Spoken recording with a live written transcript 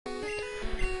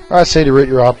Alright, Cedar Root,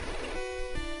 you're up.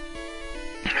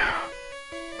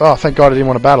 Oh, thank God I didn't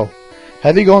want to battle.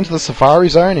 Have you gone to the Safari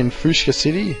Zone in Fuchsia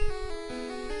City?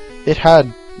 It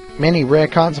had many rare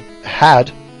kinds of...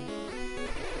 Had?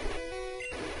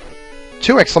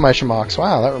 2 exclamation marks.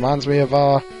 Wow, that reminds me of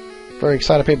very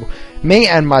excited people. Me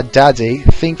and my daddy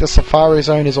think the Safari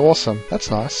Zone is awesome.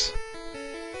 That's nice.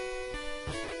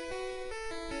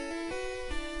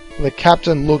 The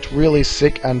captain looked really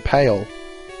sick and pale.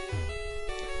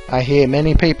 I hear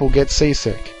many people get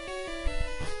seasick.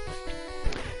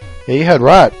 Yeah, you heard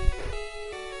right.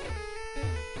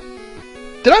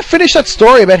 Did I finish that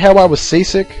story about how I was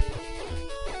seasick?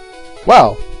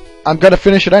 Well, I'm gonna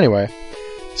finish it anyway.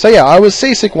 So yeah, I was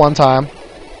seasick one time.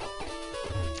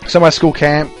 So my school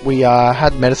camp, we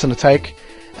had medicine to take,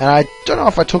 and I don't know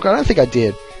if I took it, I don't think I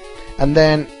did. And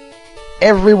then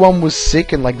everyone was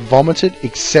sick and like vomited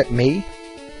except me.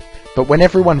 But when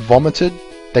everyone vomited,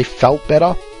 they felt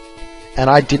better. And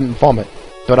I didn't vomit,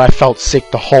 but I felt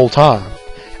sick the whole time.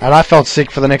 And I felt sick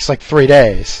for the next like 3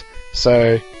 days.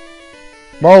 So,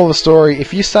 moral of the story,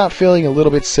 if you start feeling a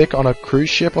little bit sick on a cruise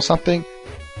ship or something,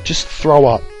 just throw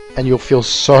up and you'll feel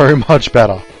so much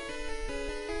better.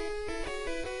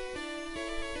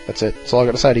 That's it. That's all I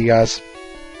got to say to you guys.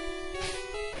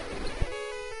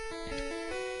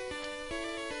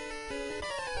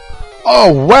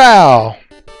 Oh, wow!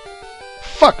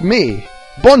 Fuck me!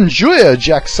 Bonjour,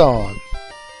 Jackson!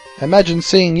 Imagine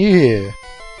seeing you here.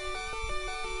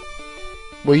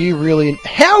 Were you really...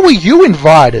 How were you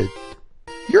invited?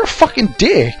 You're a fucking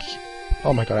dick!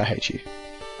 Oh my god, I hate you.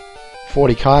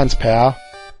 40 kinds, pal.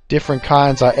 Different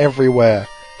kinds are everywhere.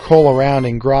 Crawl around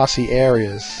in grassy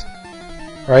areas.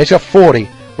 Alright, he's got 40.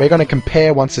 We're gonna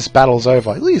compare once this battle's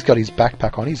over. He's got his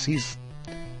backpack on. He's...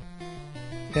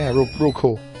 Yeah, real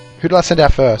cool. Who did I send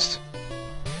out first?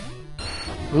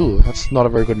 Ooh, that's not a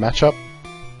very good matchup.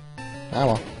 Ah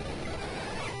well.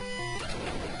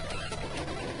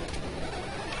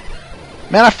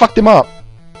 Man, I fucked him up.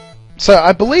 So,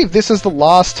 I believe this is the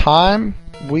last time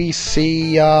we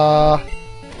see,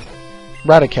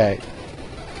 Raticate.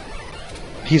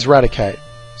 He's Raticate.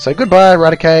 So, goodbye,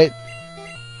 Raticate.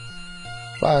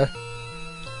 Bye.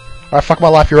 Alright, fuck my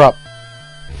life, you're up.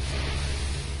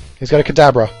 He's got a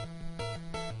Kadabra.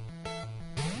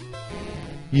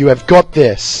 You have got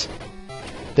this.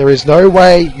 There is no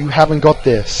way you haven't got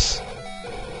this.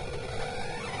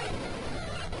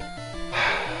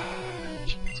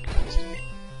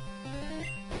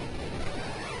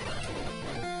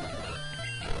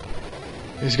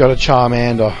 He's got a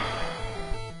Charmander.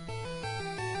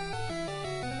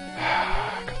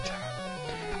 God damn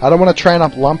it. I don't want to train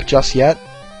up Lump just yet.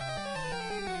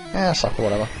 Suck or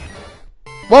whatever.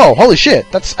 Whoa, holy shit,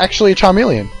 that's actually a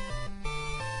Charmeleon.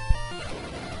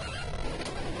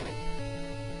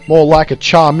 More like a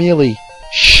Charmeleon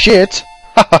shit.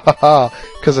 Ha ha ha ha.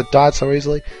 Because it died so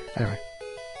easily. Anyway.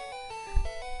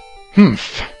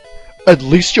 Humph. At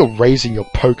least you're raising your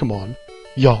Pokémon.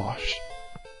 Yosh.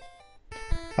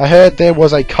 I heard there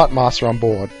was a Cut Master on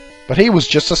board, but he was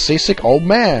just a seasick old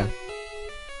man.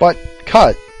 But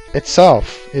Cut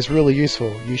itself is really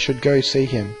useful. You should go see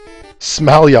him.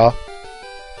 Smell ya.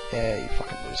 Yeah, you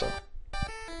fucking loser.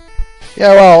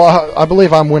 Yeah, well, I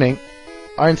believe I'm winning.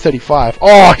 I own 35.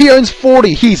 Oh, he owns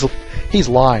 40! He's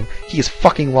lying. He is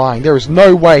fucking lying. There is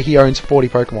no way he owns 40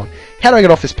 Pokemon. How do I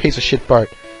get off this piece of shit boat?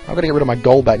 I've got to get rid of my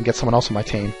Golbat and get someone else on my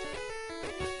team.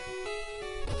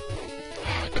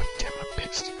 Oh, God damn, I'm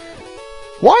pissed.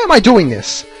 Why am I doing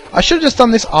this? I should have just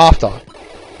done this after.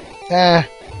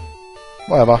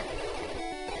 Whatever.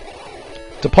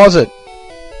 Deposit.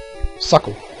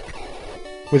 Suckle.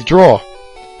 Withdraw.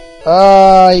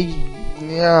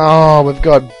 Yeah, we've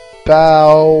got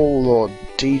Bowl, or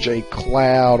DJ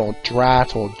Cloud, or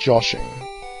Drat, or Joshing.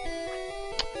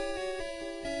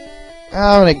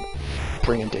 I'm gonna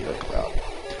bring in DJ Cloud.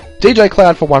 DJ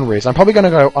Cloud for one reason. I'm probably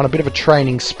gonna go on a bit of a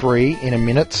training spree in a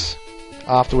minute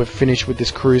after we've finished with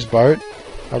this cruise boat.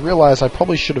 I realise I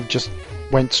probably should have just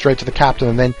went straight to the captain,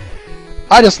 and then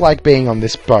I just like being on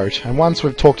this boat. And once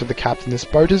we've talked to the captain, this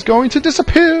boat is going to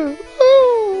disappear.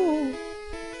 Oh.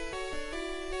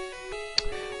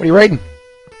 What are you reading?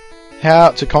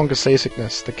 How to Conquer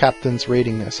Seasickness. The captain's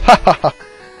reading this. Ha ha ha.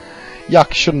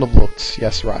 Yuck, shouldn't have looked.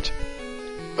 Yes, right.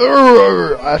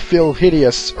 I feel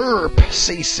hideous.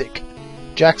 Seasick.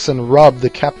 Jackson rubbed the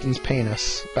captain's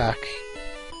penis back.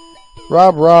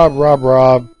 Rub.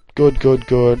 Good.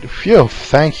 Phew,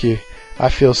 thank you. I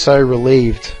feel so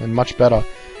relieved and much better.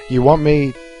 You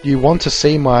want to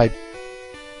see my...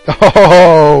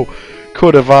 Oh!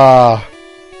 Could have,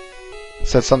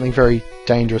 said something very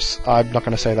dangerous. I'm not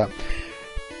going to say that.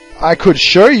 I could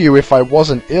show you if I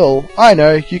wasn't ill. I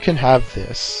know, you can have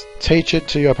this. Teach it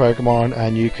to your Pokemon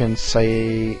and you can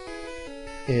say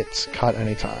it's cut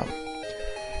anytime.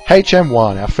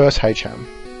 HM1, our first HM.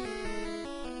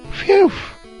 Phew!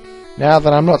 Now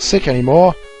that I'm not sick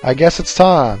anymore, I guess it's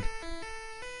time.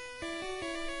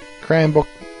 Crayon book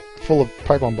full of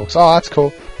Pokemon books. Oh, that's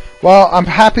cool. Well, I'm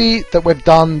happy that we've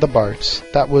done the boat.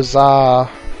 That was,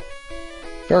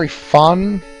 very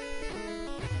fun.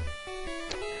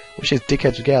 Wish these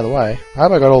dickheads would get out of the way. I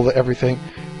hope I got everything.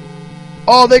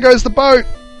 Oh, there goes the boat!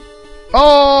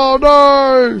 Oh,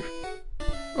 no!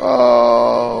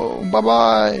 Oh,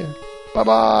 bye-bye!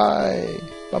 Bye-bye!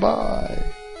 Bye-bye!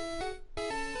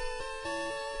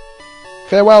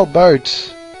 Farewell,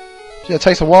 boat! Gee, it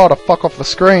takes a while to fuck off the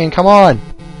screen, come on!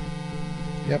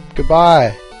 Yep,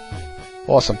 goodbye.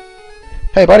 Awesome.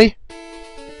 Hey, buddy!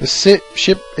 The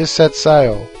ship is set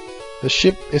sail. The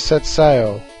ship is set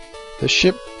sail. The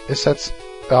ship is set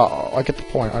oh, I get the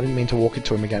point. I didn't mean to walk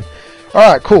into him again.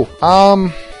 Alright, cool.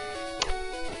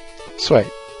 Sweet.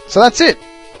 So that's it!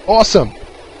 Awesome!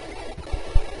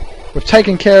 We've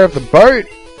taken care of the boat.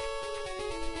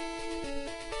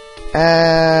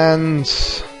 And...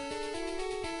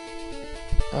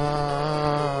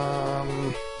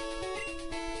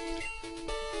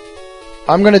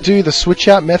 I'm going to do the switch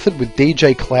out method with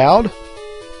DJ Cloud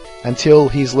until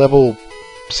he's level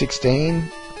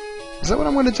 16. Is that what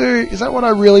I'm going to do? Is that what I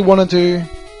really want to do?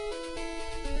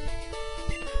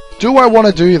 Do I want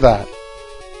to do that?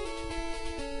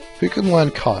 Who can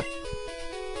learn cut?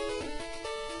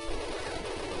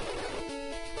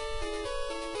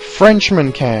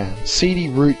 Frenchman can. CD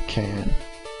Root can.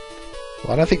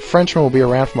 Well, I don't think Frenchman will be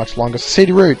around for much longer. So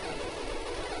CD Root.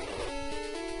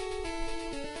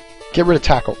 Get rid of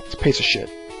Tackle. It's a piece of shit.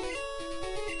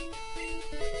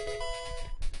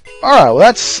 Alright, well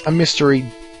that's a mystery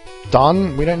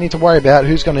done. We don't need to worry about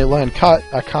who's going to learn cut.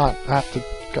 I can't. I have to...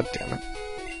 God damn it.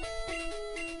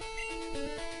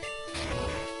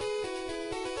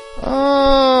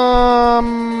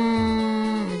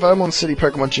 Vermilion City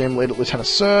Pokemon Gym, lead at Lieutenant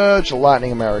Surge,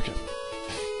 Lightning American.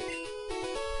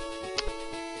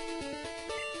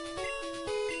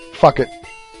 Fuck it.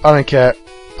 I don't care.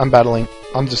 I'm battling.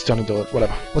 I'm just gonna do it.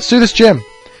 Whatever. Let's do this gym.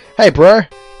 Hey, bro.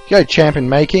 Yo, champ in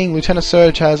making. Lieutenant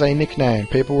Surge has a nickname.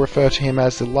 People refer to him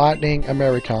as the Lightning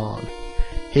American.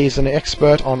 He's an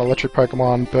expert on electric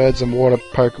Pokemon. Birds and water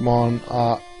Pokemon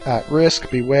are at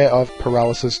risk. Beware of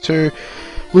paralysis too.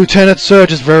 Lieutenant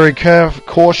Surge is very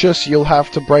cautious. You'll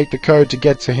have to break the code to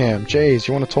get to him. Jeez,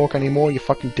 you want to talk anymore, you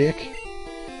fucking dick?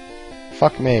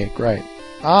 Fuck me. Great.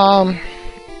 Right,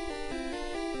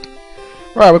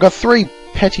 we've got 3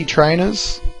 petty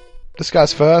trainers. This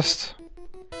guy's first.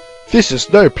 This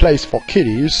is no place for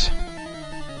kiddies.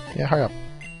 Yeah, hurry up.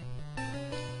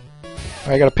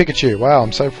 I got a Pikachu. Wow,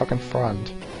 I'm so fucking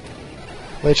frightened.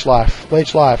 Leech life.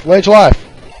 Leech life. Leech life!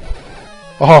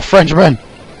 Oh, Frenchman!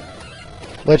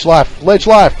 Leech life. Leech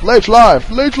life. Leech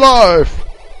life. Leech life!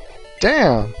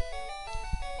 Damn!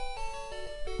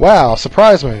 Wow,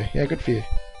 surprise me. Yeah, good for you.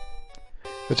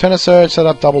 Lieutenant Surge set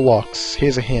up double locks.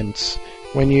 Here's a hint.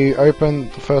 When you open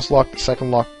the first lock, the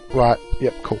second lock, right.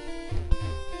 Yep, cool.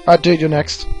 Alright, dude, you're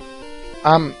next.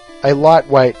 I'm a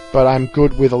lightweight, but I'm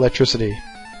good with electricity.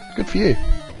 Good for you.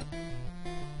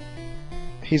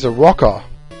 He's a rocker.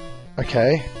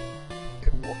 Okay.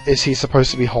 Is he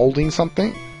supposed to be holding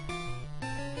something?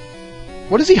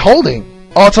 What is he holding?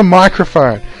 Oh, it's a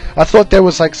microphone. I thought there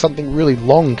was like something really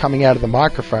long coming out of the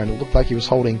microphone. It looked like he was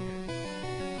holding...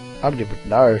 I don't even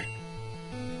know.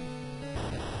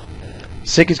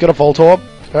 Sick, he's got a Voltorb.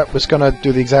 We're just gonna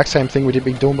do the exact same thing we did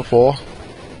been doing before.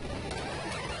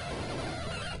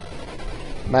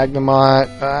 Magnemite.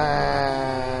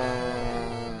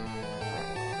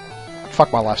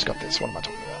 Fuck, my life's got this. What am I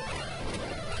talking about?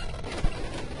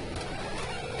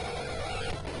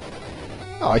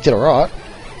 Oh, I did alright.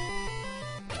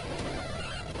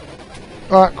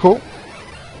 Alright, cool.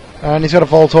 And he's got a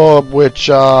Voltorb, which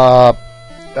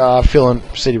Phil and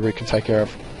CD Root can take care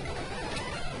of.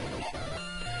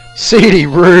 CD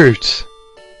Root!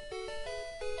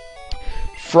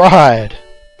 Fried!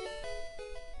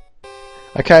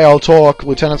 Okay, I'll talk.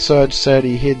 Lieutenant Surge said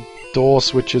he hid door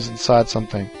switches inside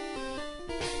something.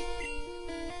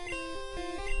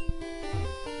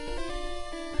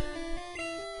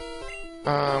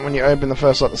 When you open the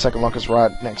first lock, the second lock is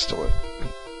right next to it.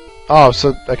 Oh,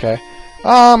 so, okay.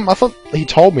 I thought he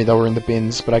told me they were in the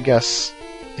bins, but I guess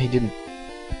he didn't.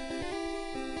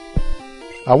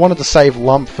 I wanted to save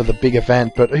Lump for the big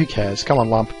event, but who cares? Come on,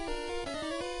 Lump.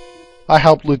 I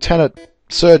helped Lieutenant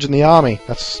Surge in the army.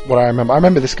 That's what I remember. I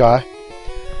remember this guy.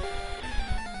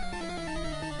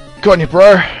 Got you,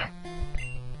 bro.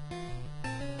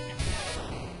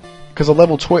 Because a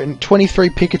level 23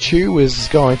 Pikachu is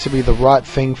going to be the right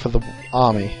thing for the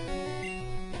army.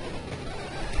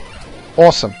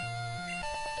 Awesome.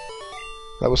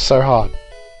 That was so hard.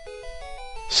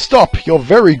 Stop! You're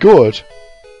very good!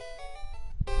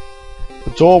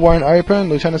 The door won't open.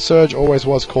 Lieutenant Surge always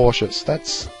was cautious.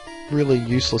 That's really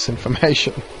useless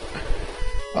information.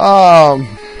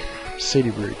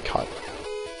 CD Root cut.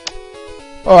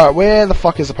 Alright, where the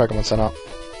fuck is the Pokemon Center?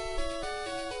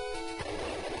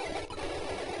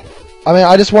 I mean,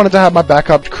 I just wanted to have my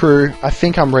backup crew. I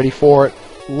think I'm ready for it.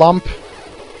 Lump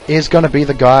is gonna be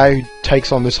the guy who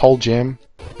takes on this whole gym.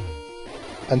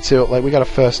 Until, like, we gotta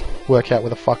first work out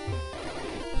where the fuck...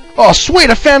 Oh,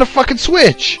 sweet! I found a fucking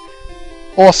switch!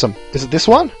 Awesome. Is it this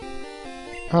one?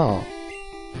 Oh.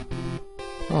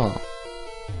 Oh.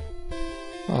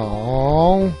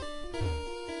 Oh.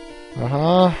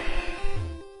 Uh-huh.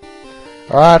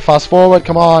 Alright, fast forward,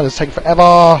 come on, it's taking forever.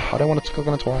 I don't want to click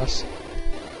on it twice.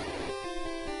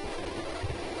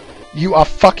 You are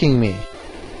fucking me.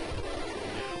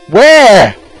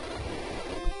 Where?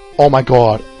 Oh my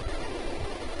god.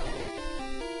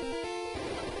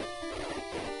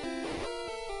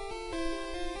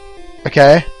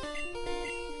 Okay.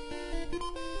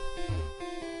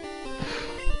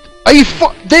 Are you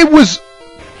there was...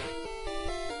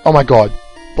 Oh my god.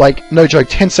 Like, no joke,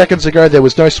 10 seconds ago there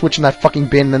was no switch in that fucking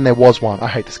bin, then there was one. I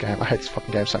hate this game. I hate this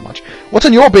fucking game so much. What's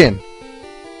in your bin?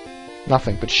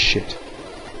 Nothing but shit.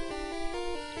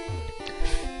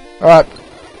 Alright.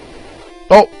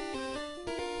 Oh!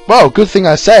 Well, good thing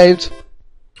I saved.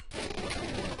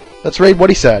 Let's read what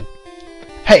he said.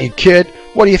 Hey kid,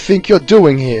 what do you think you're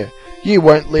doing here? You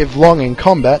won't live long in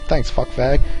combat, thanks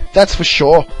fuckfag. That's for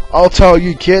sure. I'll tell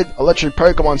you kid, electric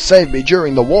Pokemon saved me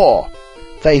during the war.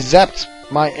 They zapped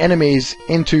my enemies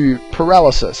into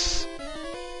paralysis.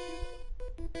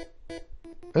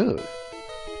 Ooh.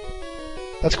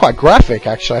 That's quite graphic,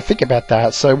 actually. I think about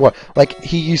that. So what? Like,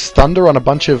 he used thunder on a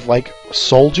bunch of, like,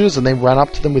 soldiers and then ran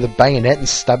up to them with a bayonet and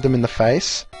stabbed them in the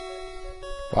face?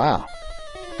 Wow.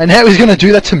 And now he's gonna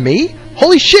do that to me?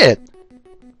 Holy shit!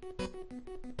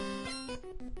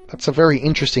 That's a very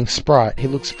interesting sprite. He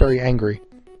looks very angry.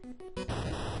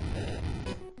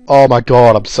 Oh my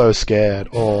god, I'm so scared.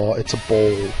 Oh, it's a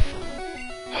ball.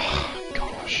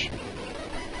 Gosh.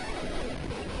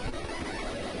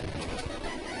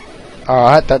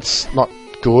 Alright, that's not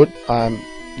good. I'm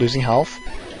losing health.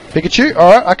 Pikachu,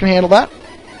 alright, I can handle that.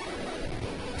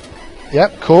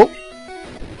 Yep, cool.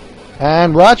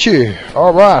 And Raichu.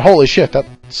 Alright, holy shit,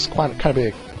 that's kind of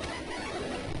big.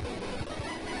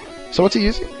 So what's he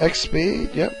using? X speed,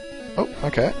 yep. Oh,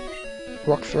 okay.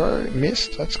 Rock throw,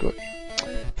 missed, that's good.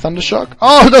 Thundershock?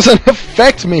 Oh, it doesn't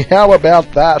affect me! How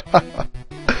about that?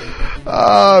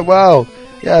 Oh, wow.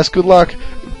 Yes, good luck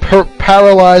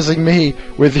paralyzing me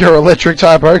with your electric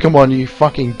type Pokemon, you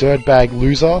fucking dirtbag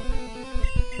loser.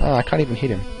 Oh, I can't even hit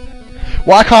him.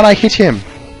 Why can't I hit him?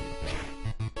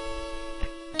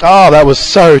 Oh, that was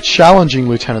so challenging,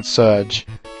 Lieutenant Surge.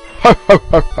 Ho ho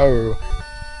ho ho.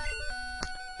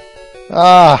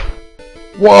 Ah.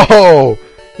 Whoa!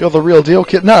 You're the real deal,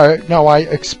 kid. No, I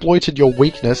exploited your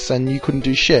weakness and you couldn't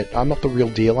do shit. I'm not the real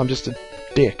deal, I'm just a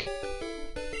dick.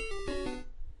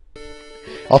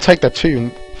 I'll take that too,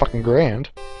 fucking grand.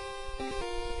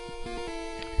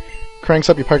 Cranks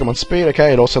up your Pokemon speed,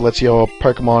 okay, it also lets your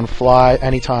Pokemon fly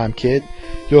anytime, kid.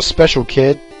 You're special,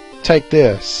 kid. Take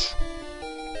this.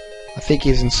 I think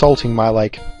he's insulting my,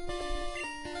 like,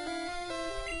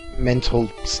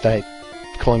 mental state,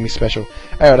 calling me special.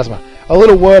 Anyway, it doesn't matter. A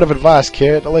little word of advice,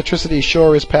 kid. Electricity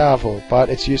sure is powerful, but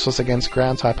it's useless against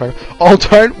ground-type Pokemon. Oh,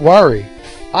 don't worry.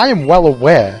 I am well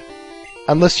aware.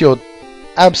 Unless you're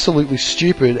absolutely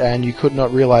stupid and you could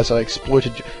not realize I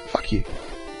exploited you. Fuck you.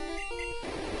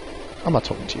 I'm not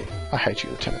talking to you. I hate you,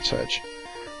 Lieutenant Surge.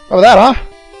 Oh, that, huh?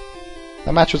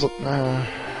 That match was...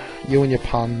 you and your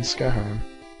puns. Go home.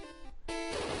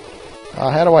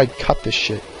 How do I cut this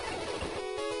shit?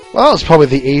 Well, it's probably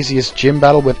the easiest gym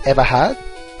battle we've ever had.